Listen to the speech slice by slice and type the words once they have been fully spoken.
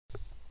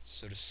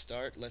So to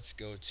start, let's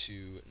go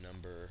to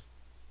number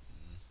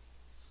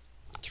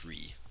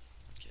 3.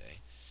 Okay,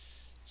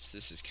 so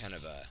this is kind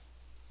of a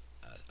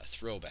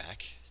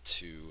throwback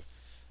to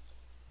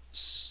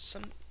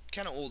some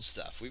kind of old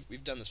stuff.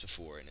 We've done this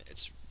before, and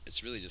it's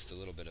really just a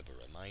little bit of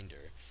a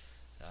reminder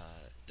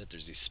that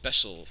there's these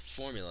special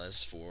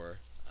formulas for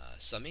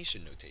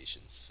summation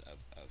notations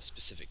of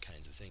specific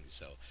kinds of things.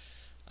 So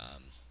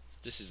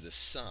this is the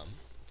sum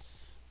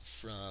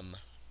from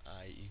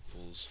I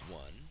equals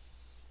 1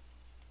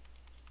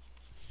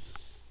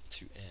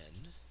 to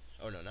n.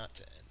 Oh no, not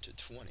to n, to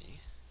 20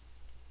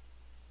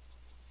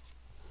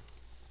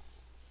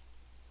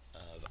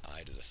 of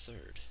I to the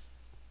third.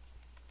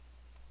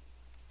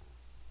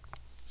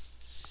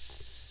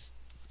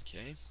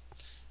 Okay,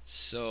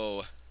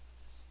 so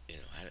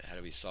how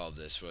do we solve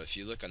this? Well, if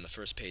you look on the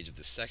first page of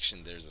this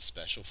section, there's a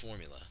special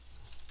formula.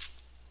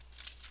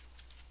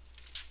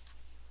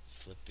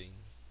 Flipping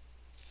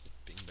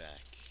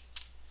back.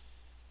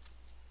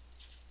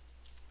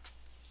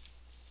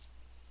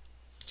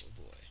 Oh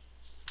boy,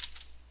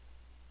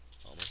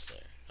 almost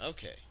there.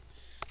 Okay.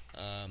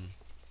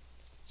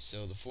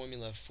 So the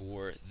formula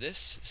for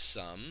this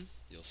sum,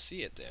 you'll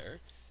see it there,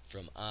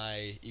 from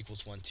I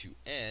equals 1 to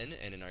n,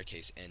 and in our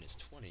case n is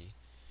 20,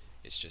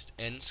 it's just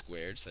n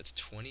squared, so that's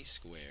 20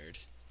 squared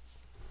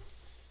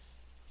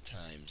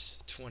times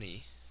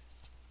 20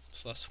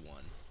 plus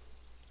 1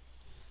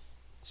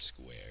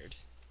 squared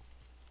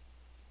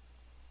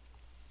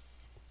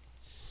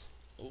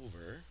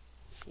over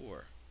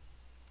 4.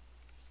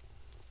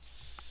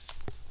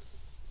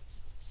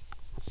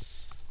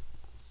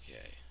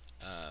 Okay,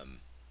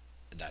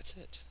 that's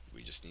it.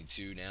 We just need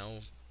to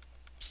now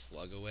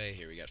plug away.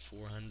 Here we got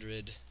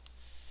 400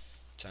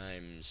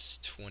 times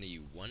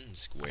 21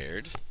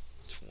 squared.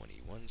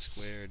 21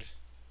 squared.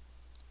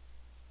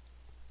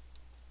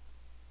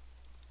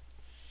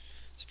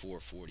 It's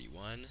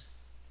 441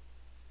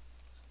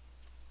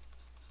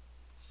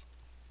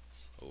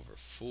 over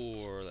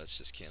 4. Let's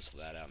just cancel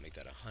that out, make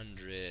that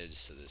 100.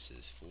 So this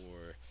is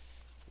 4100.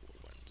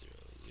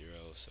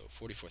 So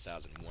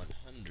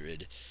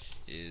 44,100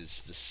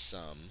 is the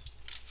sum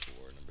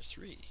for number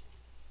 3.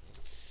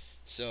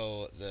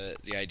 So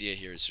the idea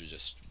here is to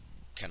just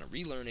kind of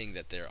relearning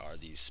that there are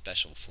these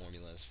special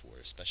formulas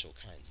for special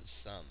kinds of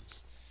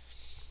sums.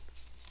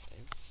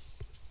 Okay.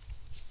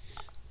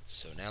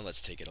 So now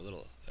let's take it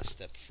a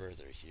step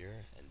further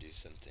here and do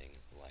something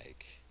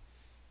like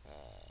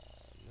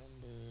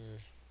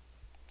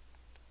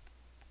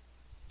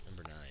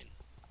number 9.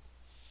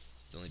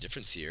 The only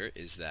difference here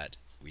is that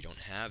we don't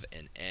have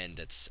an n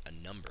that's a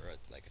number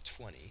like a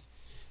 20.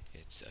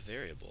 It's a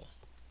variable.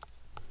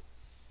 I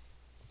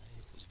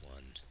equals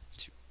 1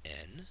 to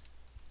n.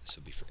 This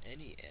will be for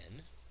any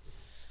n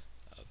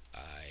of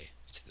I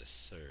to the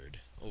third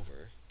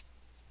over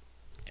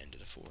n to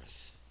the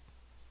fourth.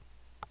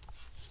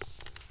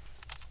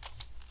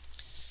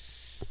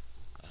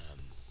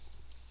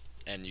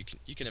 And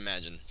you can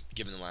imagine,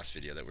 given the last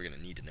video, that we're going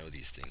to need to know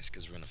these things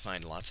because we're going to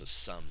find lots of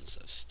sums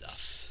of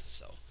stuff.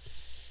 So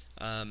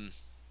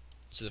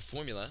the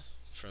formula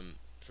from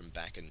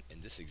back in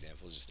this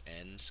example is just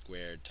n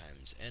squared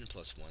times n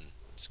plus 1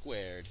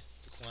 squared,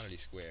 the quantity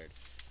squared,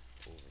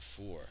 over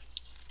 4.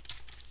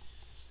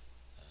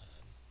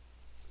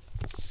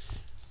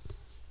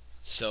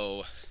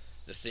 So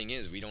the thing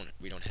is, we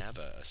don't have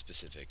a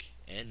specific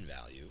n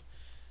value.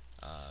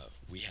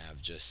 We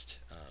have just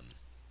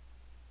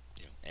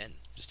n,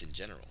 just in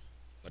general.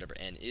 Whatever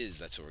n is,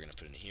 that's what we're going to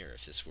put in here.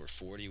 If this were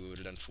 40, we would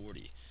have done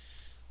 40.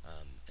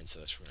 And so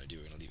that's what we're going to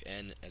do. We're going to leave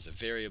n as a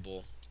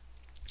variable,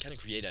 kind of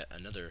create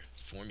another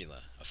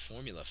formula, a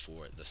formula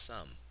for the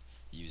sum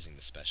using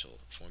the special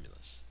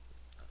formulas.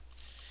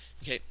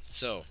 Okay,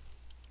 so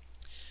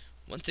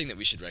one thing that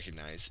we should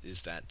recognize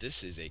is that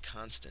this is a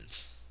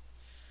constant.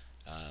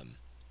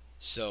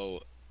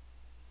 So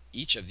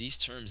each of these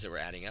terms that we're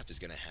adding up is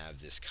going to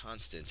have this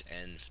constant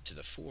n to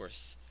the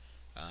fourth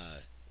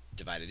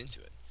divided into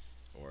it.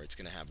 Or it's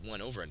going to have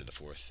 1 over n to the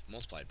fourth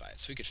multiplied by it.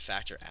 So we could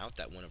factor out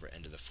that 1 over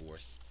n to the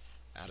fourth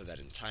out of that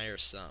entire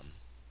sum,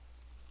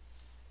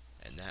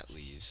 and that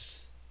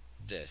leaves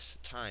this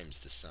times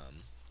the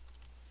sum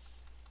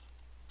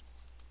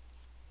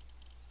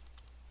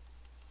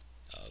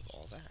of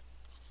all that.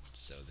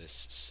 So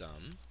this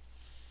sum,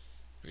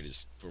 we're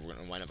going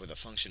to wind up with a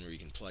function where you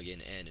can plug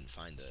in n and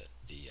find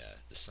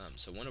the sum.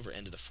 So 1 over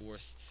n to the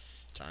fourth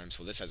times,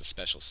 well, this has a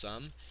special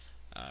sum,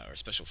 or a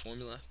special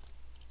formula.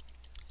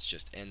 It's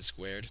just n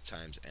squared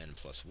times n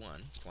plus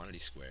 1, quantity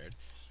squared,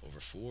 over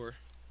 4.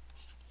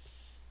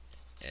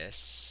 S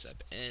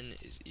sub n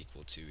is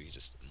equal to, we can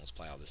just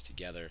multiply all this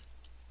together.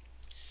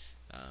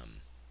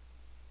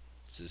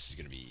 So this is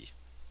going to be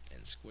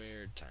n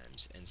squared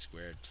times n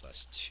squared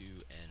plus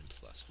 2n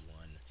plus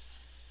 1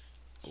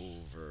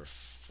 over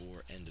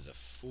 4n to the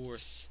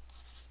fourth.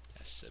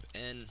 S sub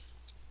n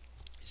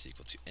is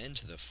equal to n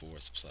to the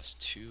fourth plus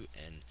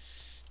 2n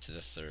to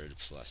the third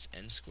plus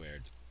n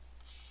squared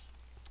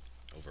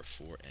over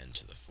 4n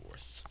to the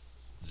fourth.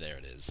 There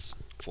it is.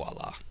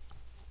 Voila.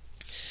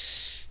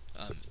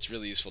 It's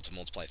really useful to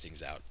multiply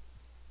things out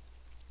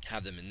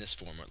have them in this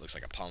form where it looks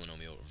like a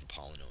polynomial over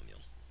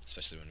polynomial,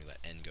 especially when we let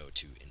n go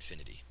to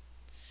infinity.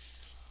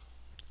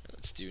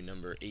 Let's do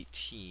number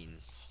 18.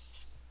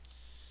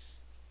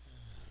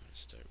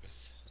 Let's start with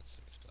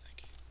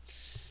black.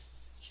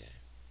 Okay,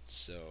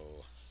 so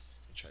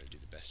I'll try to do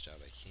the best job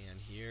I can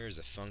here. Is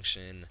a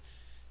function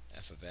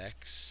f of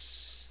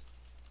x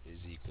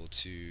is equal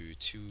to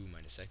 2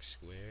 minus x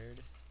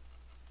squared,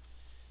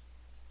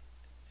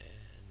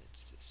 and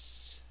it's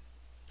this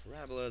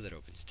parabola that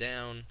opens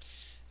down,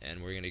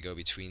 and we're going to go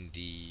between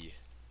the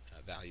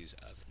values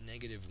of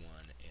negative 1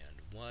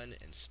 and 1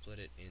 and split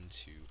it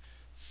into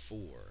 4.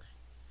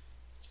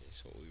 Okay,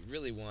 so what we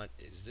really want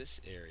is this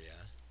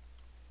area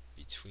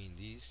between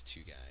these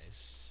two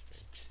guys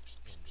right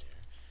in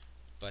there,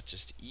 but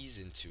just to ease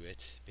into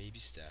it, baby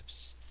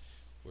steps,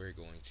 we're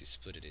going to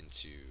split it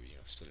into,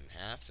 split it in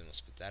half, then we'll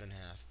split that in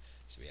half,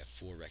 so we have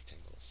 4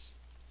 rectangles.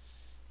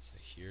 So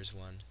here's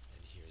one,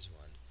 and here's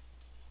one,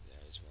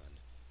 there's one,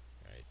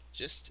 right?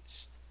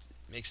 Just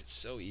makes it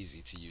so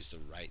easy to use the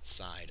right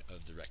side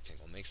of the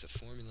rectangle. Makes the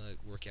formula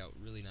work out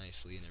really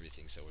nicely and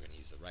everything, so we're going to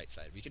use the right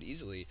side. We could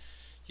easily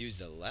use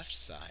the left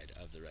side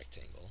of the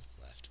rectangle,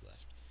 left,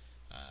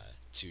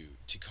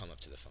 to come up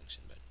to the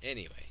function, but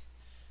anyway,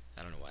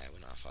 I don't know why I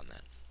went off on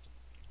that.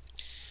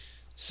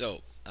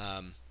 So,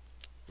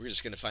 we're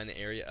just going to find the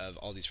area of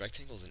all these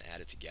rectangles and add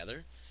it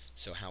together.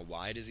 So how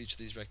wide is each of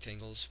these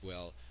rectangles?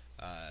 Well,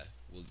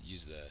 we'll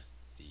use the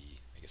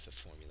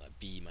formula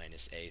b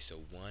minus a, so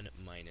 1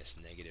 minus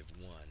negative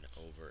 1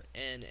 over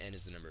n. N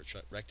is the number of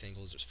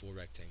rectangles. There's 4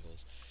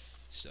 rectangles,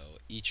 so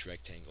each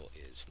rectangle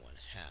is 1/2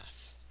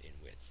 in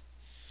width.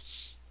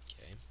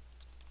 Okay,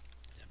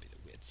 that'd be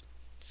the width.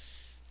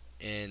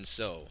 And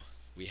so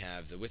we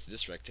have the width of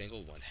this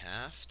rectangle,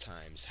 1/2,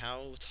 times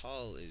how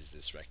tall is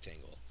this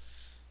rectangle?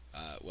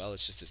 Well,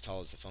 it's just as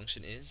tall as the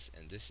function is,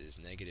 and this is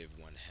negative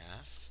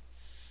 1/2.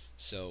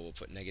 So we'll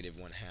put negative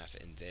 1/2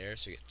 in there,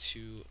 so we get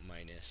 2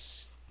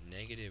 minus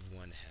negative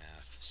 1/2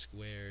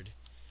 squared,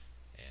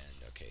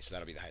 and okay, so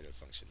that'll be the height of the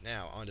function.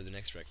 Now, on to the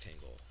next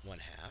rectangle,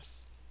 1/2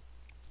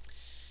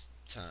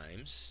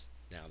 times,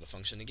 now the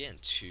function again,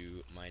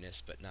 2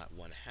 minus, but not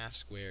 1/2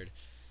 squared,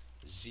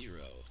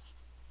 0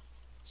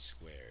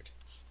 squared,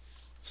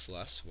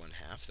 plus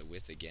 1/2, the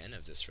width again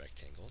of this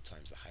rectangle,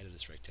 times the height of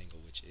this rectangle,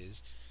 which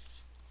is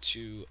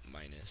 2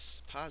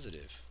 minus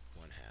positive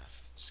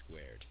 1/2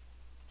 squared.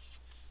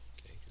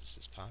 Okay, because this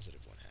is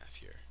positive 1/2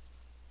 here.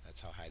 That's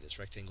how high this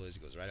rectangle is.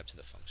 It goes right up to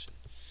the function.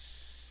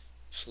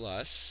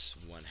 Plus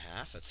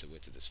 1/2, that's the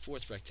width of this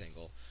fourth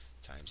rectangle,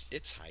 times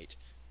its height,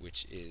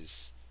 which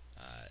is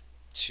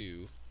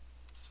 2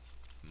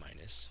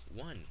 minus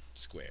 1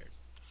 squared.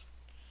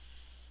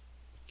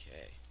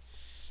 Okay.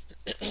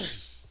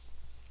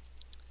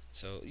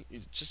 So,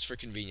 just for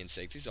convenience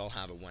sake, these all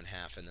have a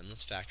 1/2, and then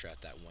let's factor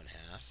out that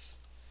 1/2.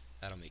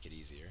 That'll make it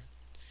easier.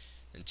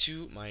 And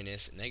 2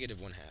 minus negative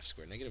 1/2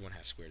 squared. Negative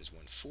 1/2 squared is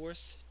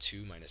 1/4.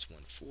 2 minus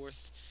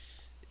 1/4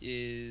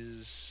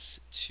 is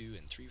 2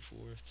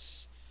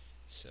 3/4,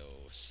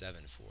 so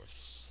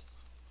 7/4.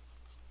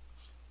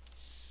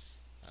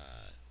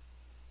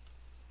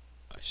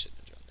 I shouldn't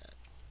have drawn that.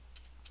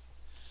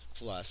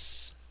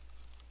 Plus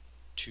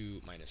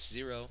 2 minus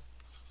 0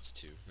 is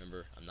 2.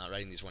 Remember, I'm not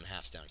writing these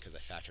 1/2s down because I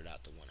factored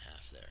out the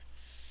 1/2 there.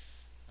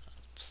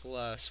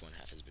 Plus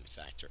 1/2 has been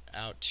factored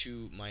out.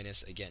 2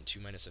 minus, again, 2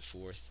 minus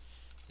 1/4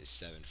 is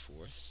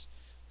 7/4.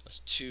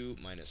 Plus 2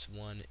 minus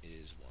 1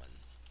 is 1.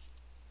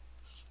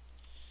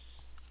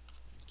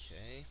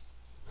 Okay,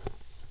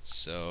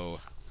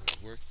 so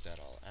work that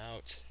all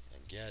out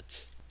and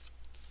get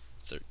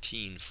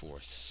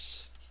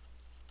 13/4.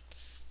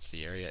 So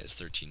the area is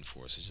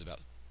 13/4, which is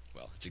about,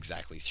 well, it's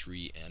exactly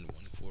 3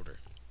 1/4.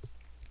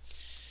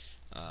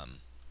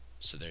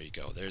 So there you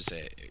go. There's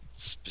a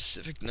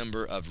specific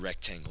number of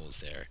rectangles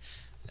there,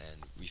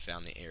 and we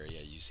found the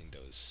area using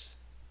those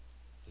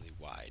really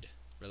wide,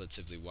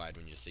 relatively wide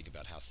when you think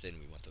about how thin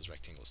we want those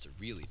rectangles to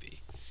really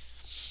be.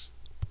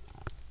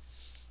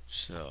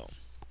 So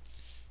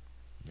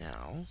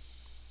now,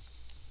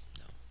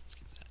 no, let's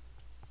keep that.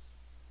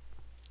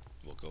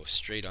 We'll go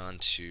straight on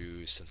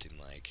to something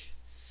like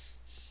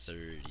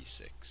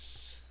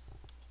 36.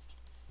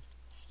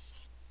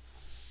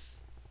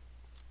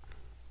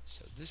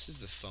 So this is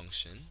the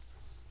function.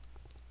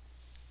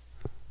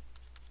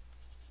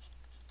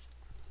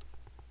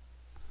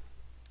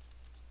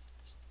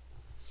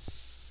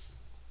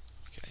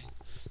 Okay.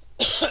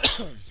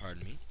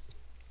 Pardon me.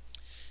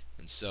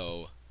 And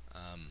so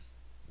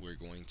we're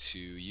going to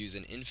use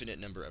an infinite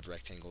number of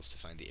rectangles to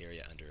find the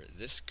area under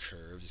this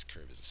curve. This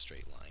curve is a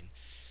straight line.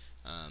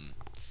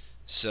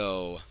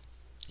 So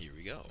here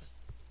we go.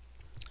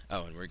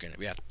 Oh, and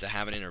we have to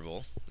have an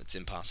interval. It's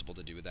impossible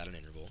to do without an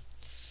interval.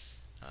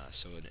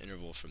 So an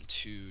interval from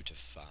 2 to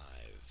 5.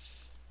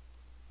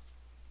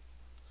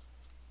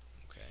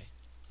 Okay.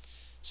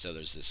 So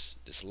there's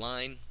this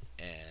line,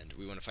 and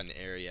we want to find the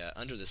area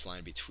under this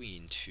line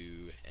between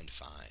 2 and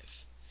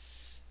 5.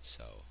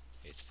 So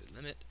it's the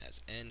limit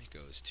as n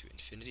goes to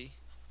infinity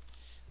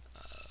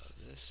of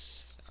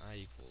this I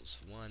equals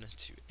 1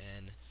 to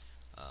n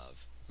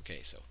of,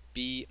 Okay, so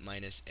b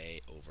minus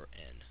a over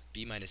n.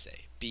 B minus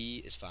a.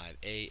 B is 5,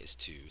 a is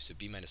 2, so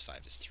b minus 5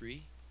 is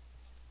 3,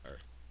 or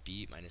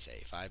b minus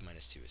a. 5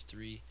 minus 2 is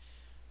 3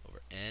 over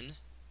n.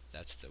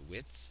 That's the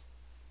width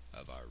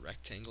of our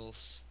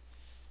rectangles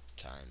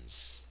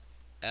times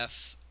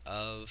f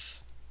of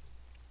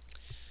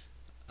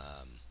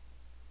I'm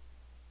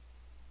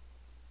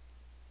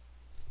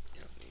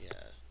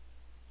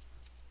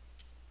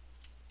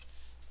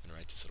going to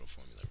write this little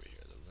formula over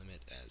here. The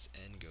limit as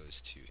n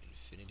goes to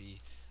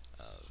infinity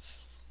of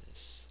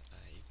this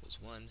I equals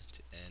 1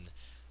 to n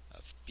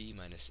of b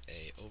minus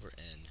a over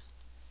n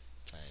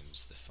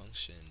times the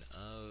function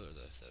of, or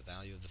the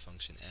value of the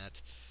function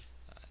at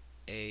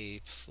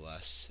a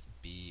plus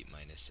b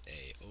minus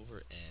a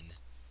over n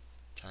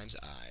times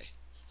I.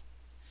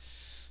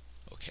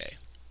 Okay.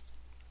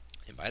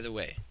 And by the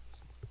way,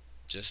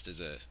 just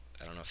as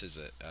I don't know if this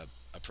is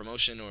a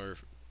promotion or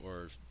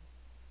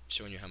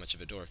showing you how much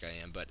of a dork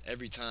I am, but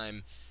every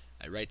time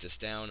I write this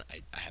down,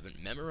 I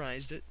haven't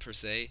memorized it per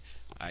se.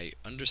 I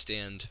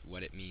understand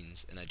what it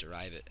means, and I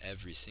derive it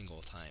every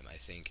single time. I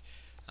think,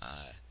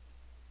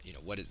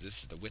 what is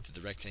this? Is the width of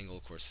the rectangle.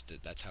 Of course,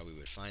 that's how we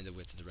would find the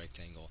width of the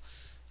rectangle.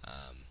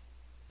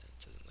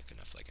 It doesn't look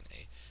enough like an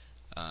A.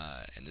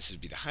 And this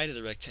would be the height of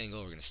the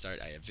rectangle. We're going to start,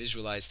 I have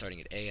visualized starting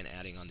at A and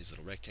adding on these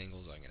little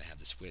rectangles. I'm going to have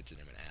this width, and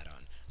I'm going to add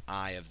on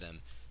I of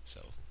them.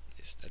 So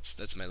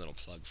that's my little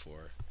plug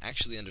for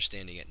actually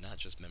understanding it, not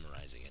just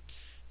memorizing it,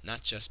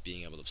 not just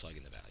being able to plug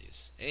in the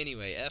values.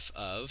 Anyway, f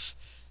of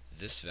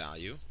this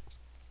value,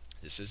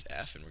 this is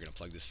f, and we're going to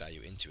plug this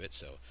value into it.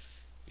 So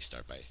we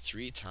start by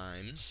 3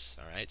 times,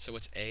 alright, so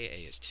what's A?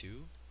 A is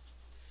 2,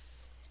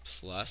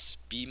 plus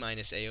b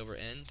minus a over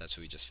n, that's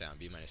what we just found,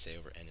 b minus a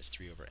over n is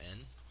 3 over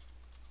n,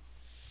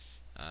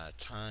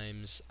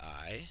 times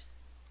I.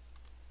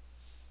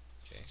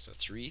 Okay, so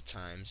 3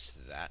 times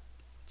that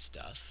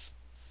stuff,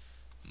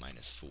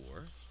 minus 4,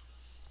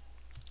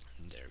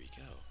 and there we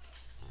go.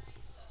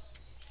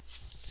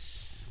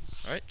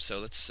 Alright, so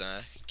let's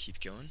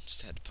keep going.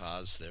 Just had to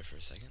pause there for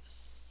a second.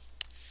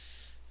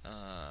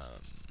 I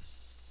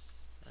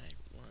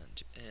 1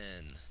 to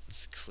n.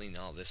 Let's clean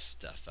all this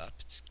stuff up.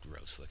 It's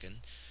gross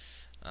looking.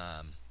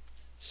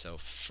 So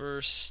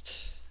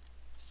first,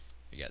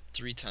 we got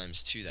 3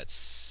 times 2, that's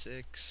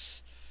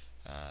 6.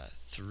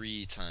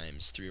 3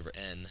 times 3 over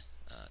n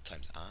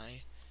times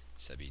I.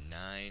 So that'd be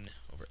 9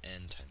 over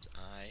n times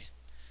I.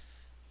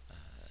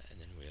 And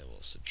then we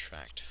will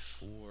subtract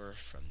 4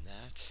 from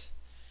that.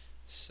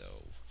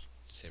 So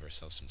to save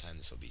ourselves some time,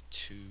 this will be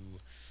 2.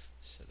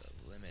 So the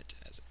limit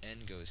as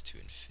n goes to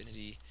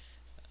infinity,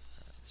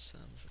 the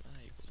sum from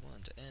I equals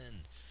 1 to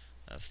n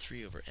of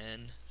 3 over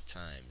n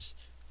times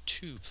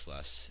 2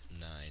 plus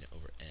 9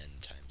 over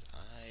n times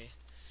I.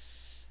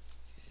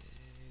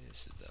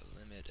 This is the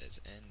limit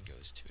as n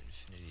goes to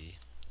infinity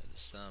of the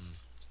sum.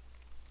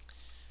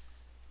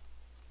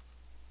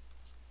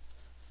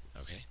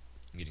 Okay,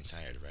 I'm getting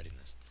tired of writing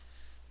this.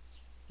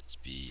 It's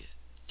be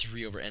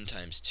 3 over n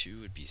times 2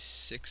 would be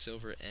 6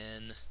 over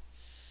n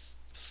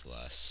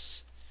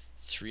plus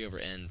 3 over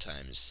n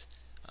times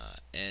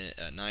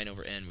 9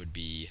 over n would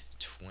be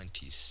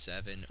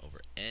 27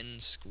 over n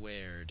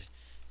squared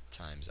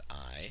times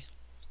I.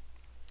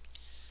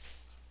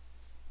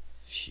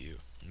 Phew.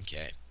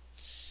 Okay.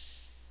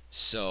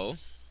 So,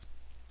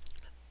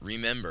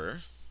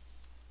 remember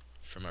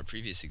from our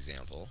previous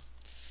example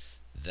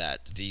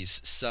that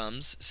these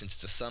sums, since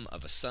it's a sum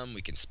of a sum,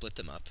 we can split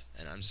them up,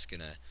 and I'm just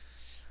gonna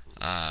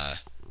I'm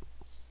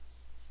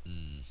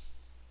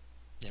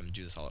gonna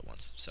do this all at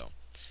once. So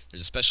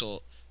there's a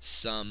special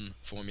sum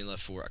formula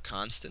for a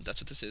constant. That's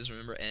what this is.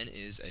 Remember, n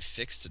is a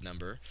fixed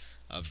number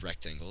of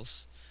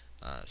rectangles.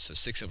 So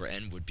 6 over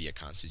n would be a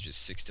constant,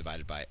 just 6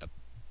 divided by a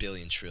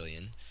billion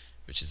trillion,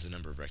 which is the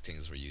number of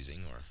rectangles we're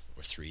using, or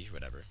 3,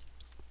 whatever.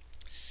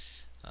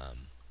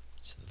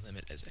 So the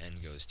limit as n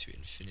goes to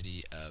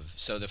infinity of...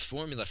 So the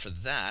formula for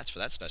that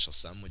special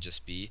sum would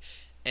just be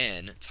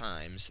n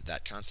times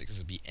that constant, because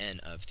it would be n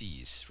of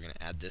these. We're going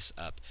to add this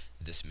up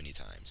this many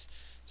times.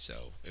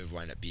 So it would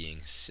wind up being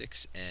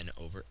 6n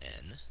over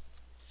n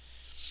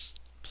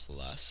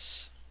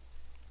plus...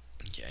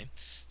 Okay,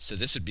 so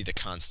this would be the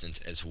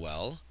constant as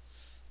well.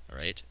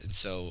 Alright, and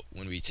so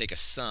when we take a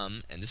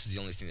sum, and this is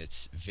the only thing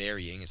that's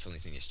varying, it's the only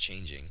thing that's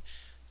changing,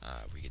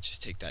 we could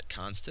just take that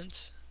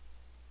constant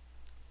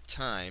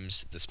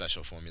times the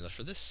special formula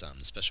for this sum.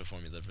 The special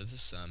formula for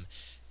this sum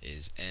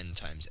is n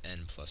times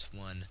n plus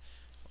 1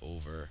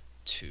 over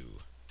 2.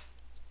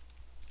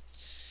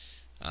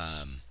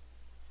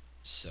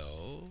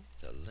 So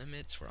the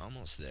limits, we're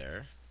almost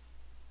there,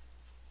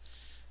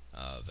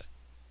 of,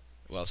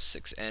 well,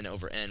 6n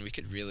over n, we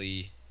could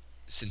really,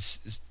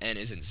 since n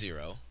isn't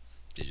 0,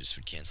 digits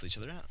would cancel each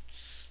other out.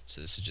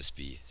 So this would just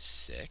be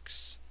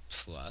 6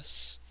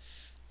 plus,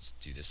 let's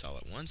do this all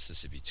at once,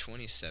 this would be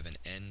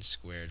 27n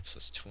squared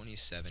plus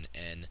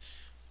 27n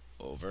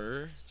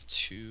over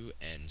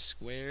 2n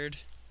squared.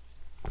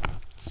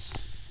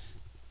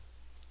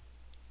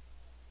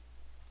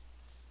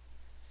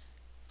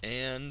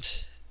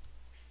 And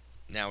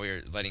Now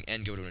we're letting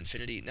n go to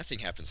infinity. Nothing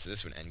happens to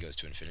this when n goes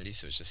to infinity,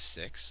 so it's just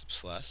 6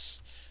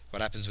 plus.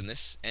 What happens when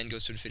this n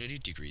goes to infinity?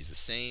 Degree is the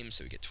same,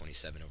 so we get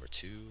 27 over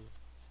 2.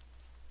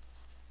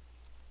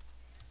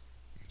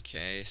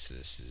 Okay, so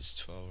this is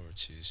 12 over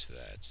 2, so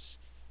that's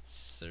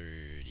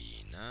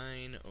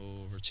 39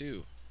 over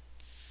 2.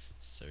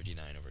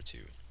 39 over 2.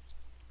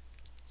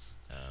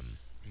 I'm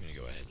going to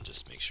go ahead and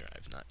just make sure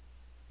I've not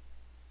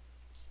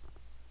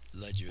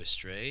led you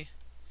astray,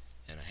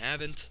 and I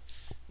haven't.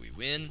 We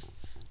win.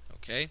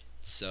 Okay,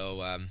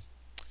 so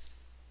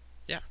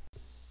yeah.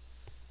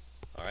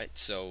 Alright,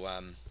 so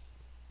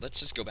let's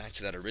just go back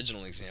to that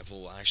original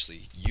example. We'll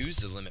actually use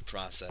the limit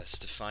process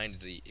to find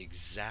the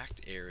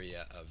exact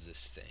area of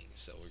this thing.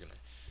 So we're going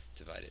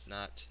to divide it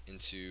not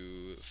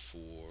into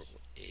 4 or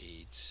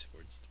 8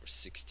 or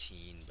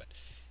 16, but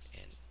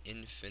an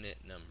infinite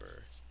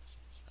number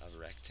of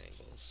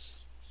rectangles.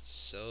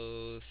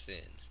 So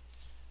thin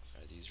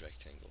are these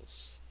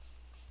rectangles,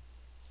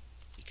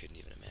 you couldn't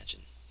even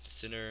imagine.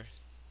 Thinner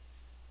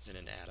than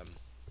an atom,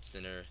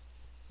 thinner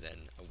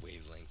than a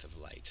wavelength of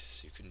light,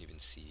 so you couldn't even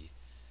see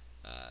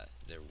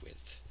their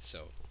width.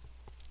 So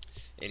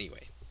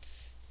anyway,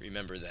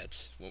 remember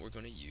that what we're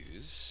going to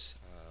use,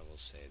 we'll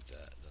say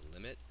the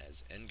limit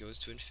as n goes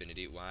to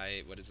infinity.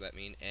 What does that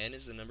mean? N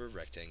is the number of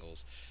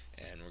rectangles,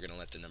 and we're going to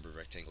let the number of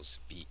rectangles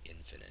be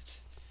infinite,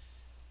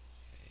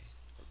 okay,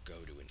 or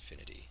go to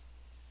infinity.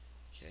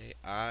 Okay,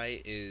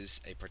 I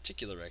is a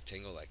particular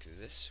rectangle, like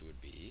this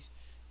would be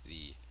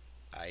the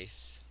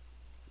ith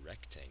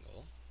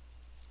rectangle.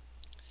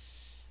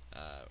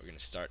 We're going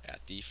to start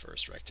at the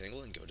first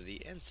rectangle and go to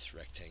the nth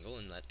rectangle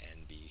and let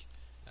n be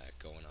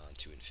going on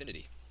to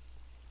infinity.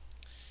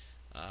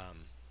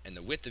 And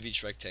the width of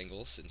each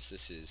rectangle, since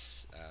this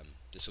is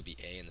this will be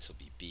a and this will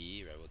be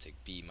b, right? We'll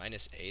take b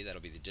minus a,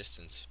 that'll be the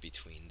distance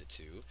between the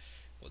two.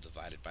 We'll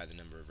divide it by the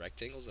number of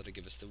rectangles, that'll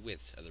give us the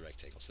width of the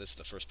rectangle. So this is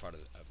the first part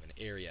of an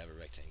area of a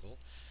rectangle.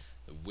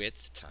 The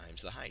width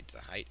times the height.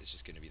 The height is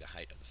just going to be the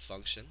height of the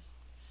function,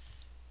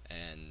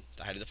 and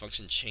the height of the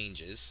function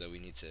changes, so we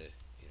need to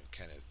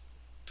kind of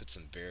put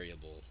some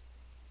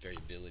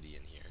variability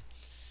in here.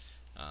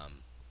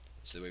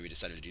 So the way we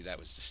decided to do that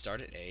was to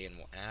start at a, and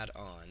we'll add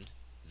on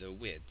the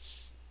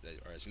widths,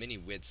 or as many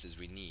widths as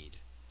we need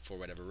for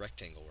whatever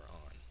rectangle we're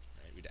on.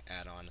 Right? We'd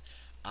add on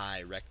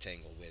I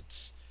rectangle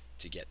widths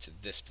to get to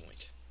this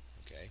point.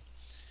 Okay.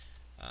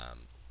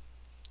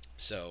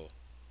 So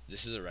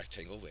this is a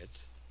rectangle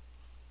width,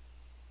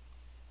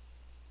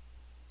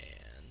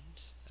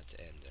 and that's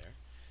n there,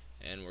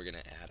 and we're going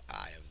to add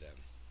I of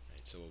them.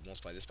 Right? So we'll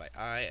multiply this by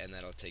I, and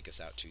that'll take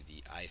us out to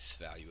the ith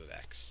value of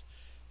x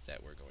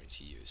that we're going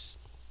to use.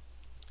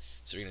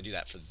 So we're going to do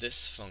that for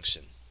this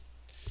function.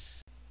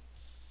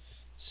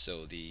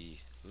 So the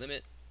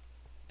limit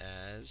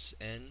as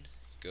n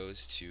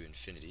goes to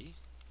infinity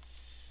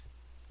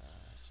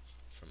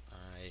from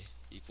I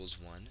equals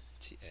 1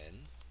 to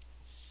n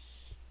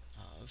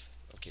of,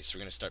 okay, so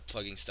we're going to start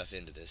plugging stuff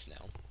into this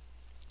now.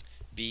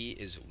 B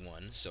is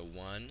 1, so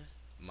 1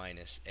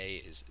 minus a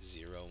is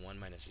 0. 1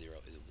 minus 0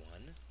 is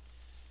 1.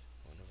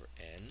 1 over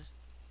n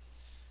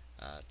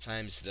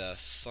times the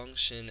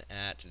function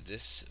at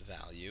this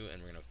value,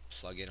 and we're going to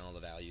plug in all the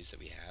values that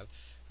we have.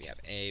 We have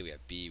a, we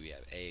have b, we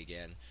have a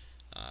again.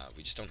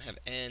 We just don't have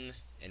n,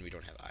 and we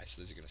don't have I, so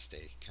those are going to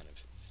stay kind of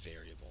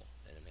variable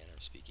in a manner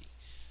of speaking.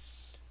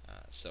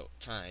 So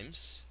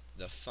times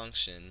the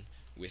function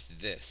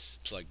with this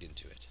plugged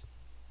into it.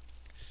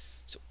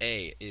 So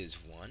a is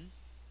 1.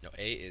 No,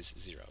 a is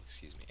 0,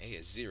 excuse me. A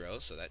is 0,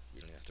 so that we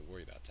don't even have to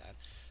worry about that.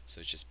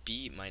 So it's just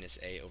b minus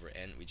a over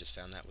n. We just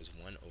found that was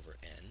 1 over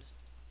n.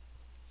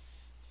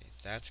 Okay,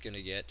 that's going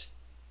to get,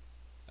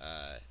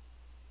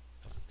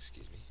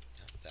 excuse me,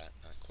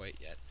 not quite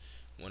yet.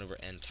 1 over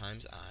n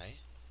times I.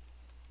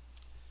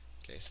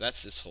 Okay, so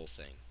that's this whole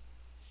thing.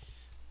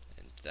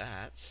 And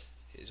that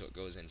is what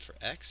goes in for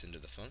x into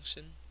the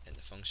function, and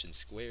the function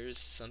squares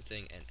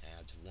something and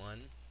adds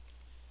 1.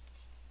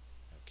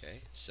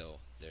 Okay, so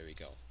there we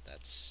go.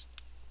 That's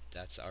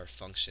our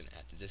function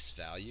at this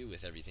value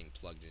with everything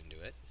plugged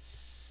into it.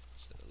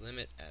 So the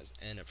limit as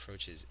n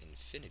approaches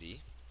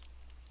infinity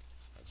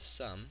of the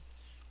sum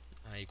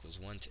I equals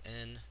 1 to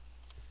n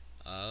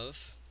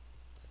of,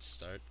 let's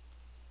start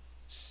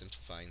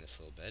simplifying this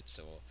a little bit.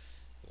 So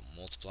we'll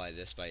multiply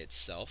this by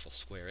itself, we'll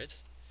square it,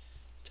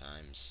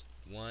 times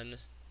 1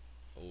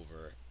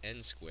 over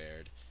n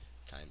squared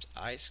times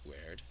I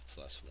squared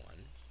plus 1.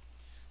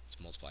 Let's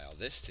multiply all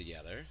this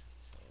together.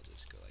 So we'll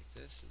just go like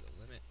this. So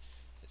the limit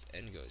as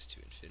n goes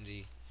to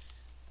infinity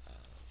of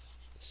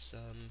the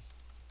sum.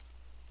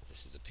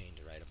 This is a pain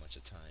to write a bunch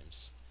of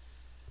times.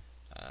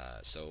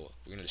 So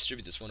we're going to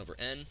distribute this 1 over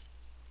n.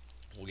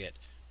 We'll get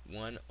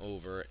 1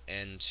 over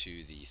n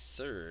to the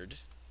third.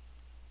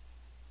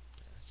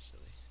 That's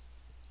silly.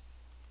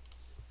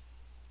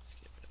 Let's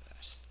get rid of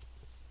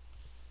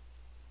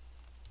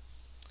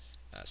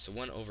that. So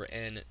 1 over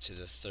n to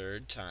the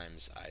third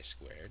times I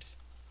squared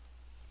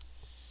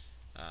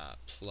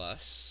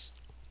plus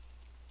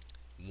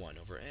 1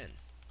 over n.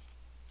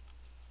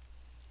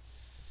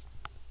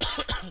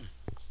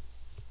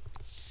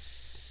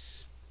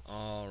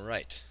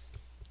 Alright,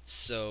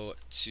 so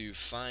to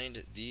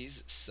find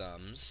these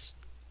sums,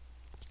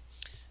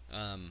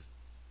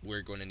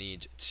 we're going to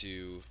need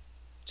to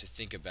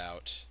think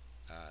about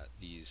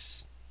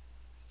these.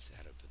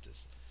 How to put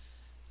this?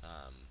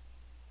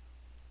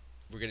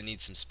 We're going to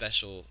need some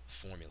special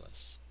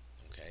formulas,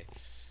 okay?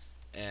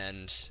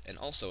 And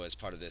also as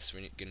part of this,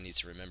 we're going to need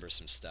to remember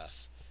some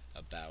stuff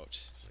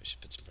about. We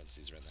should put some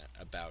parentheses around that,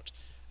 about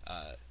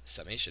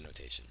summation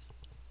notation.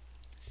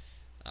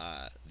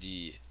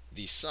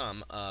 The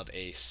sum of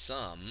a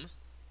sum,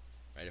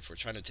 right? If we're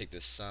trying to take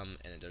this sum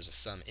and there's a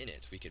sum in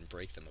it, we can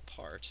break them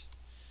apart.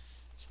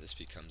 So this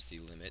becomes the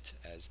limit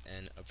as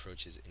n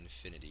approaches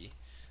infinity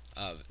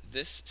of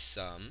this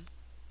sum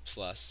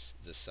plus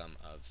the sum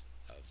of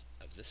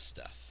this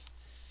stuff.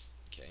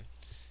 Okay,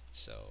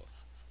 so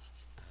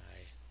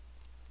I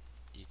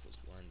equals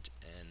 1 to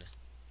n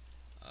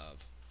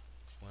of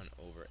 1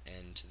 over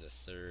n to the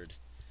third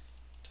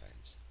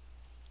times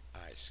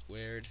I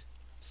squared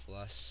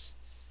plus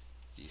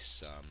the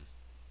sum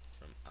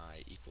from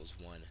I equals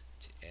 1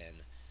 to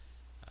n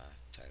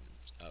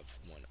times of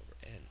 1 over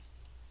n.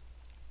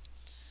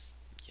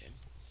 Okay,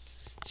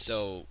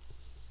 so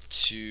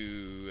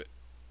to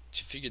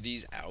figure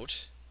these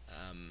out,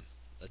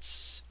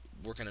 let's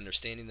work on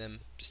understanding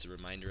them. Just a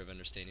reminder of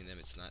understanding them.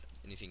 It's not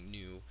anything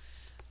new.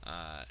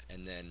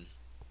 And then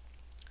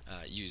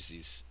use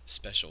these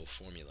special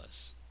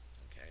formulas.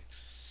 Okay,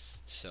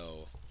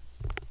 so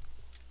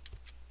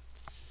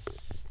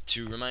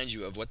to remind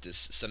you of what this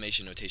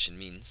summation notation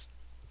means,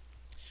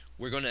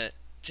 we're going to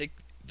take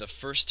the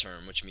first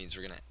term, which means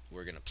we're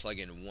gonna plug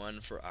in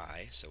 1 for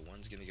I, so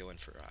 1's going to go in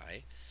for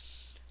I,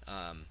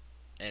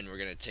 and we're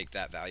going to take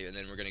that value, and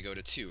then we're going to go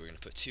to 2. We're going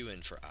to put 2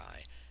 in for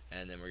I,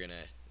 and then we're going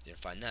to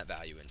find that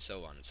value, and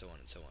so on and so on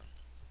and so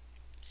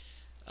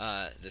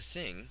on. The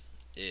thing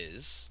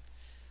is,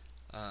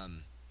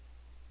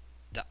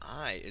 the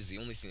I is the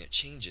only thing that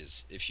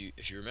changes. If you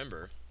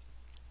remember,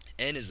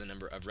 n is the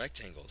number of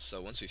rectangles.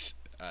 So once we've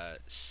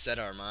set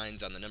our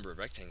minds on the number of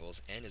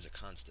rectangles, n is a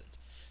constant.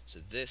 So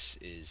this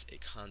is a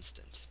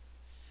constant.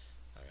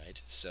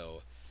 Alright,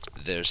 so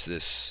there's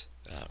this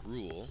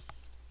rule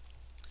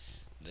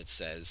that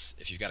says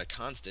if you've got a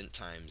constant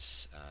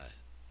times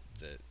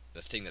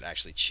the thing that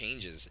actually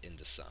changes in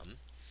the sum,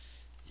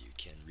 you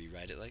can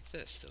rewrite it like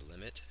this. The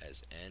limit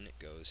as n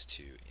goes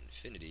to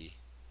infinity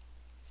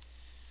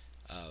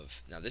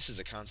of, now this is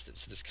a constant,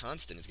 so this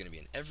constant is going to be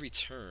in every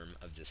term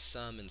of this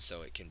sum, and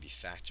so it can be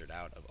factored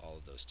out of all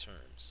of those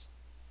terms.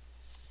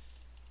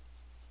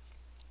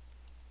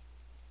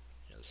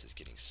 This is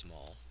getting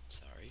small,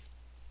 sorry.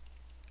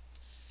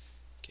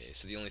 Okay,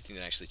 so the only thing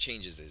that actually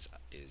changes is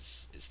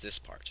this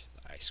part,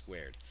 the I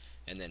squared,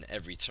 and then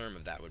every term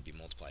of that would be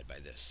multiplied by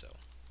this, so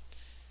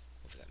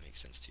hopefully that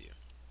makes sense to you.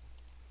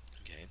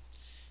 Okay,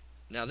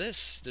 now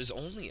there's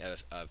only a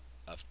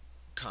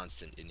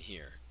constant in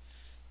here,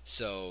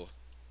 so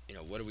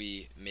what do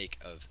we make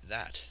of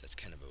that? That's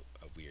kind of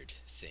a weird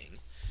thing.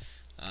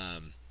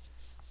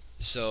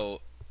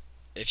 So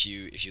if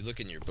you look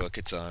in your book,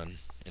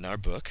 in our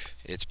book,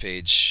 it's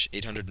page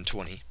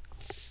 820.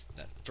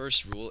 That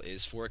first rule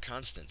is for a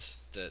constant.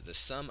 The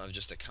sum of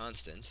just a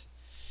constant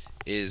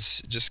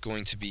is just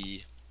going to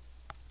be,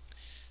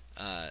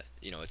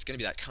 it's going to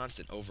be that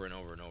constant over and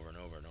over and over and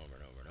over and over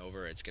and over and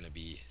over. It's going to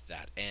be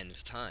that n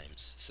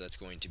times. So that's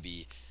going to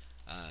be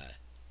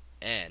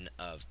n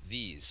of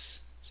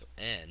these. So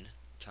n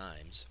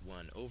times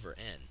 1 over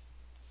n.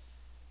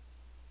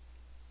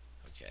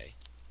 Okay,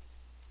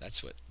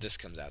 that's what this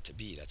comes out to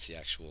be. That's the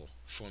actual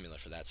formula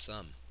for that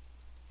sum.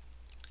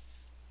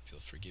 If you'll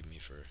forgive me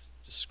for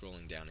just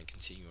scrolling down and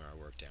continuing our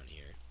work down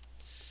here.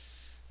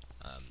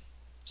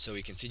 So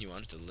we continue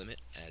on to the limit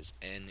as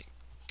n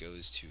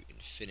goes to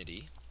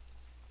infinity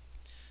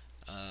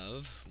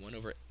of 1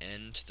 over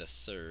n to the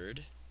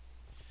third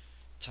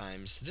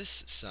times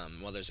this sum.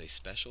 Well, there's a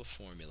special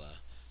formula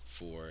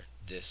for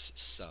this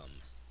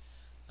sum.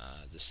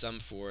 The sum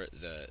for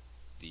the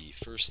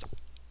first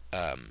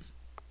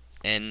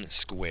n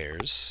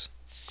squares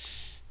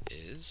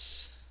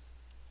is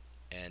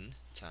n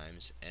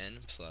times n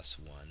plus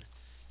 1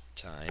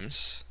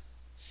 times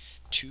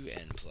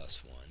 2n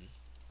plus 1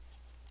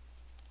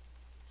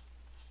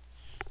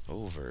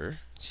 over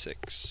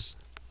 6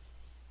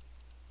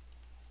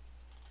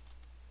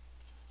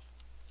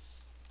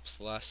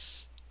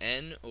 plus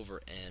n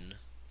over n,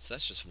 so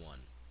that's just 1.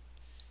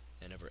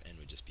 n over n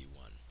would just be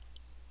 1,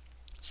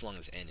 as long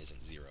as n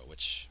isn't 0,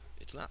 which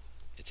it's not.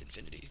 It's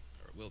infinity,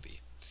 or it will be.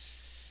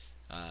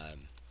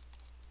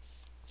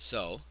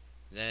 So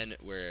then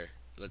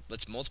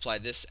let's multiply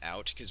this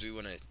out, because we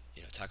want to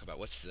talk about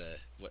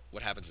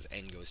what happens as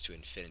n goes to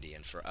infinity,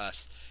 and for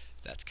us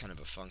that's kind of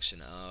a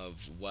function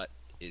of what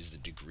is the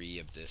degree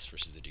of this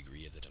versus the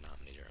degree of the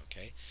denominator.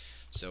 Okay,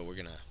 so we're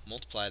gonna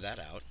multiply that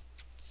out,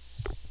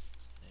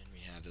 and we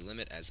have the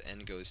limit as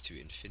n goes to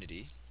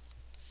infinity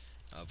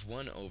of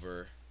 1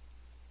 over,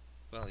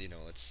 well,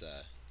 let's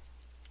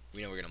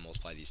we know we're gonna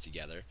multiply these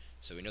together,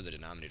 so we know the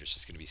denominator is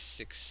just gonna be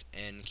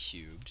 6n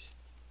cubed.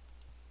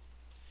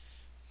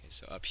 Okay,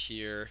 so up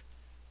here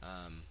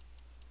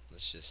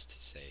let's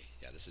just say,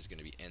 yeah, this is going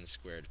to be n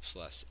squared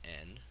plus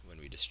n when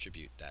we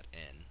distribute that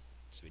n,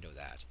 so we know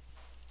that.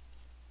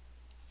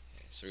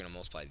 Okay, so we're going to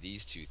multiply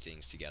these two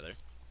things together.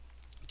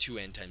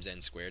 2n times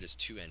n squared is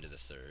 2n to the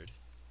third.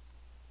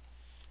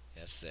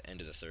 That's the n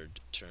to the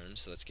third term,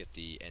 so let's get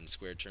the n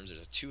squared terms.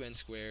 There's a 2n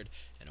squared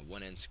and a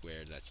 1n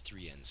squared, that's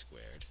 3n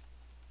squared.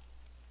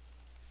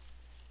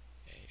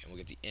 Okay, and we'll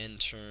get the n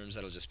terms,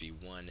 that'll just be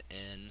 1n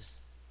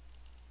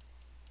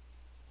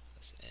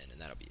plus n,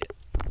 and that'll be it.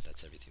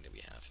 That's everything that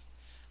we have,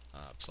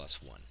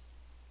 plus 1.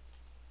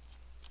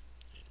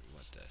 And we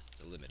want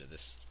the limit of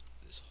this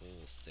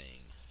whole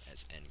thing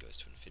as n goes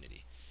to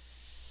infinity.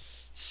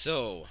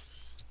 So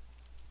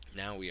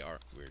now we're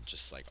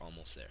just like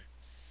almost there.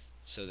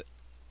 So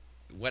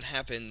what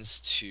happens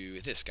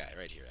to this guy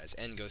right here? As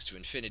n goes to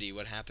infinity,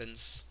 what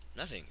happens?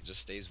 Nothing. It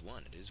just stays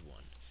 1. It is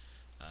 1.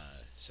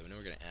 So now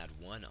we're going to add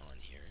 1 on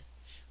here.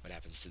 What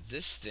happens to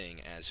this thing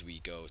as we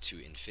go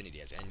to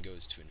infinity, as n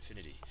goes to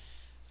infinity?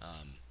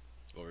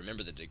 Well,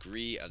 remember the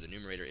degree of the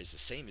numerator is the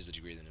same as the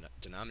degree of the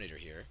denominator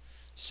here,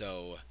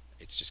 so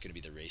it's just going to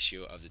be the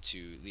ratio of the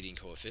two leading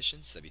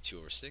coefficients. That'd be 2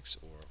 over 6,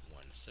 or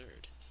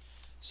 1/3.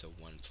 So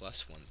 1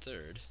 plus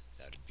 1/3,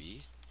 that would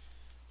be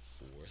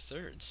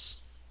 4/3.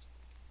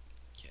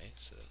 Okay,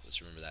 so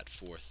let's remember that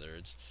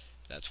 4/3.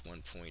 That's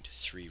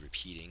 1.3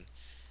 repeating.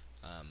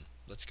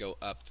 Let's go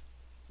up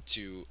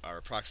to our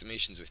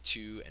approximations with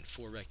 2 and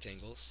 4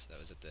 rectangles. That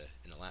was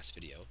in the last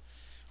video.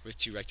 With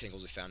 2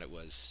 rectangles, we found it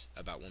was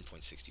about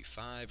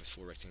 1.625. With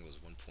 4 rectangles,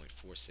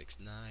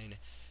 1.469.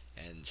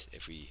 And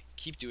if we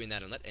keep doing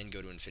that and let n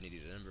go to infinity,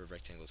 the number of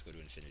rectangles go to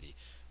infinity,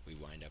 we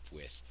wind up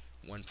with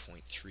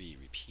 1.3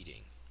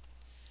 repeating.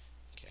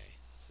 Okay,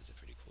 so that's a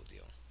pretty cool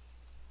deal.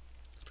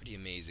 Pretty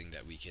amazing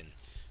that we can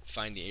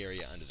find the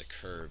area under the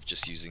curve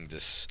just using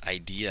this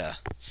idea.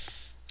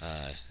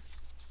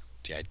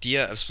 The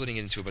idea of splitting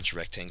it into a bunch of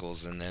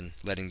rectangles and then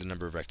letting the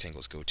number of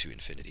rectangles go to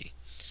infinity.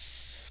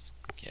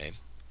 Okay.